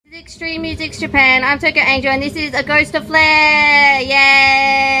XtreMusiX Japan. I'm Tokyo Angel and this is A Ghost of Flair.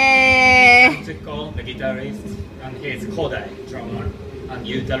 Yay! I'm Tsuko, the guitarist, and he's Kodai, drummer, and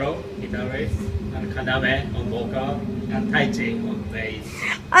Yutaro, guitarist, and Kaname on vocal, and Taichi on bass.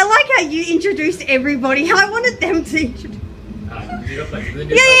 I like how you introduced everybody. I wanted them to introduce.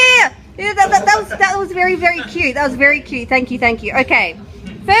 Yeah, that was very, very cute. That was very cute. Thank you. Okay.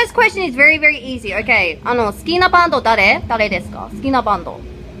 First question is very, very easy. Okay. 好きなバンド誰ですか？好きなバンド。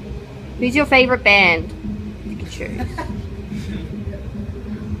Who's your favorite band? You can choose.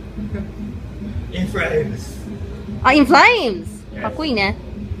 In Flames. In Flames. Yes. かっこいいね。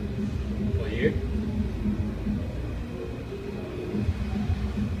For you?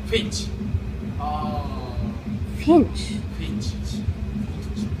 Finch. Finch.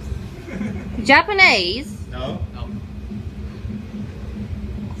 Japanese. No.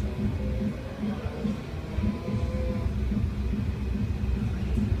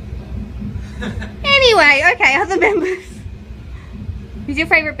 Anyway, okay, other members. Who's your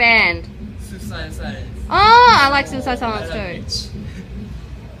favorite band? Suicide Silence. Oh, I like Suicide Silence too.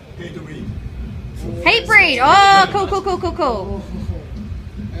 Hatebreed. Hatebreed. Oh, cool.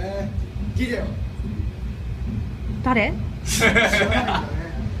 Gideon. 誰？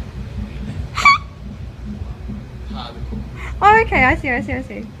 Oh, okay, I see.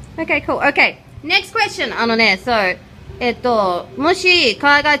 Okay, cool. Okay, next question. もし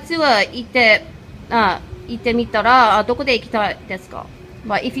海外ツアー行ってみたら、どこで行きたいですか？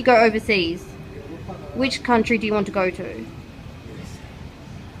 Like, if you go overseas, which country do you want to go to?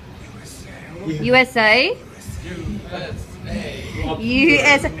 USA?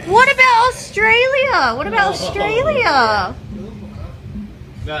 What about Australia?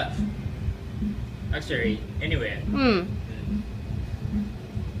 But actually, anywhere.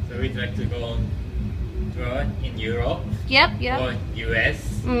 So we'd like to go on tour in Europe. Yep. Or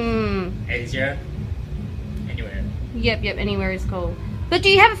US. Asia. Anywhere. Yep, anywhere is cool. But do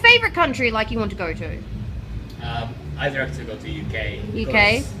you have a favorite country like you want to go to? I'd like to go to UK.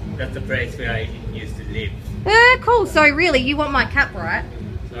 UK? That's the place where I used to live. Cool. So really, you want my cap, right?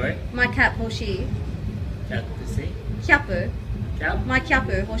 Sorry? My cap, hoshi. Cap to see? Kyapu. Cap? My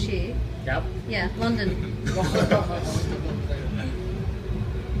kyapu, hoshi. Cap? Yeah, London.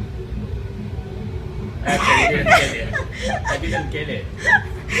 Actually, I didn't get it.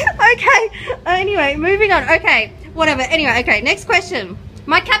 Okay. Anyway, moving on. Okay, whatever. Anyway, okay. Next question.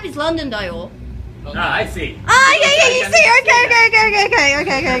 My cap is London, though. Ah, I see. Ah, yeah. You see. Okay.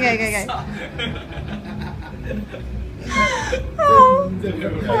 Oh,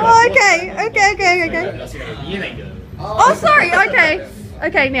 okay. Oh, sorry.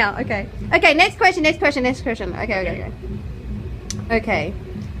 Okay. Now. Okay. Next question.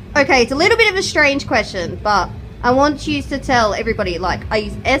 Okay. It's a little bit of a strange question, but I want you to tell everybody, like, I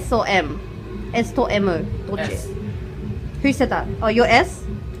use S or M? S to M. S. Who said that? Oh, you're S?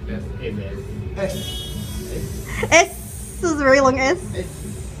 Yes, it is. S is a very long S?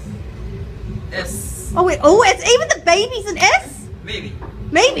 S. Oh, wait. Oh, it's even the baby's an S?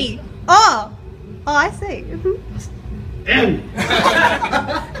 Maybe. Oh, I see. M.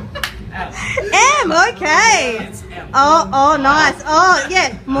 M, okay. It's M. Oh, nice. Oh,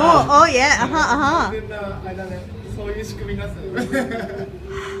 yeah. More. Oh, yeah.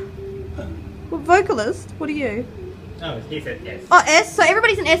 Well, vocalist, what are you? No, he said yes. Oh, S. So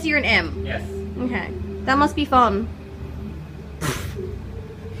everybody's an S, you're an M. Yes. Okay. That must be fun.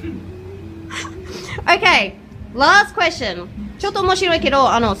 Okay. Last question. ちょっと面白いけど、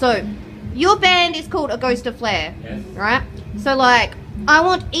so your band is called A Ghost of Flair, Yes. right? So like, I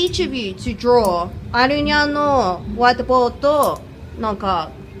want each of you to draw アルニャンのホワイトボードとなんか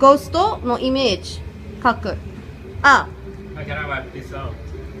ゴーストのイメージ描く。あ、How can I wipe this out?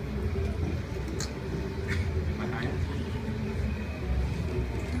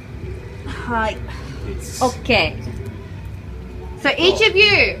はい。Okay. So each of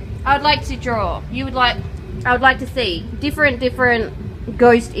you, I would like to draw. I would like to see different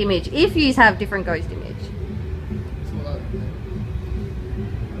ghost image. If you have different ghost image.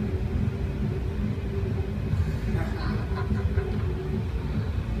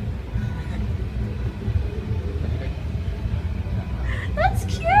 That's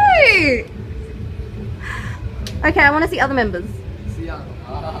cute. Okay, I want to see other members.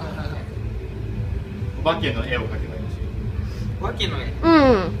 お化けの絵を描けばいいし。お化けの絵。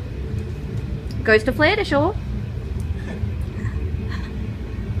Ghost of Flair でしょ？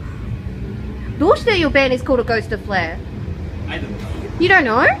どうして your band is called A Ghost of Flair? I don't know. You don't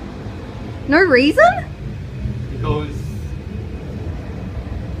know? No reason? Because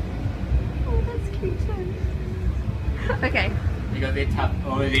Oh, that's cute too. Okay. because it have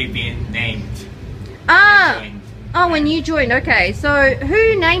already been named. Ah! Joined. Oh, when you joined, okay. So,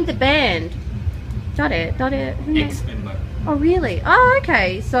 who named the band? Dare? Who named? Ex-member. Oh, really? Oh,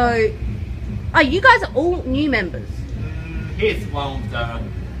 okay. So, you guys are all new members? He's one of the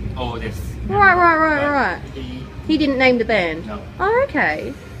oldest. Right. But He didn't name the band? No. Oh,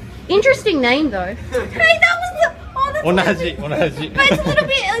 okay. Interesting name, though. Hey, that was the... Oh, that's 同じ同じ But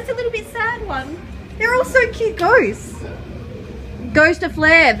it's a little bit sad one. They're all so cute ghosts. Ghost of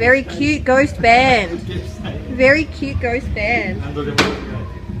Flair, very cute ghost band. Very cute ghost band.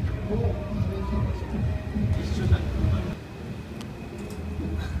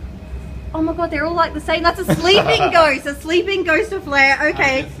 Oh my god, they're all like the same. That's a sleeping ghost. A sleeping ghost of Flair.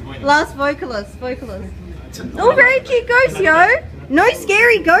 Okay. Last vocalist. Oh, very cute ghosts, yo. No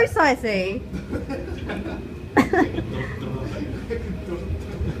scary ghosts, I see.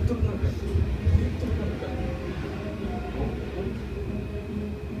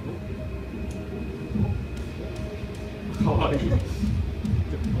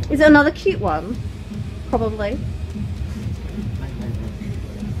 Is it another cute one? Probably.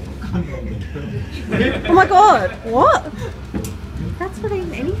 Oh my god, what? That's not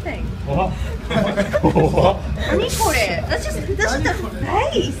even anything. What? That's just a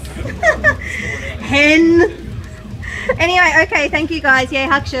face. Hen. Anyway, okay, thank you guys. Yay,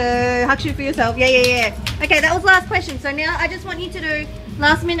 hakushu for yourself. Yeah. Okay, that was the last question. So now I just want you to do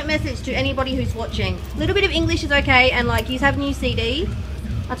last minute message to anybody who's watching. A little bit of English is okay, and like you have new CD.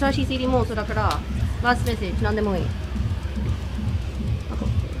 新しい CD もそうだから last message 何でもいい。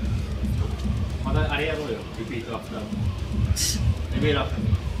またあれやろうよ。Repeat after. Repeat after.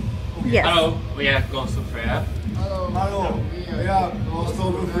 Yes. Hello, we are Ghost of Flair. Hello. Yeah, Ghost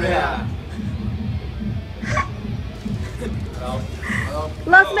of Flair.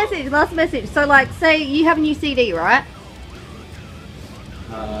 Last message. So like, say you have a new CD, right?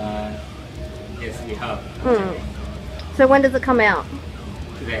 Yes, we have. So when does it come out?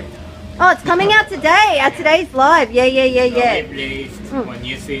 Today. Oh, it's coming out today. At today's live. Yeah. We released a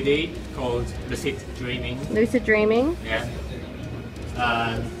new CD called Lucid Dreaming. Lucid Dreaming. Yeah.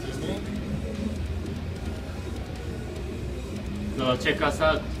 So check us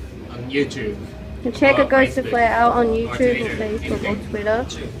out on YouTube. And check or a Ghost of Facebook, Flair out on or YouTube or Twitter, Facebook or anything. Twitter.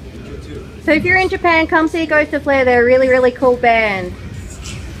 So if you're in Japan, come see Ghost of Flair. They're a really cool band.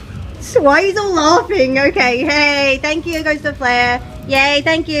 Why are you all laughing? Okay, hey, thank you, Ghost of Flair. Yay,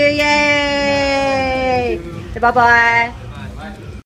 thank you, yay. Bye-bye.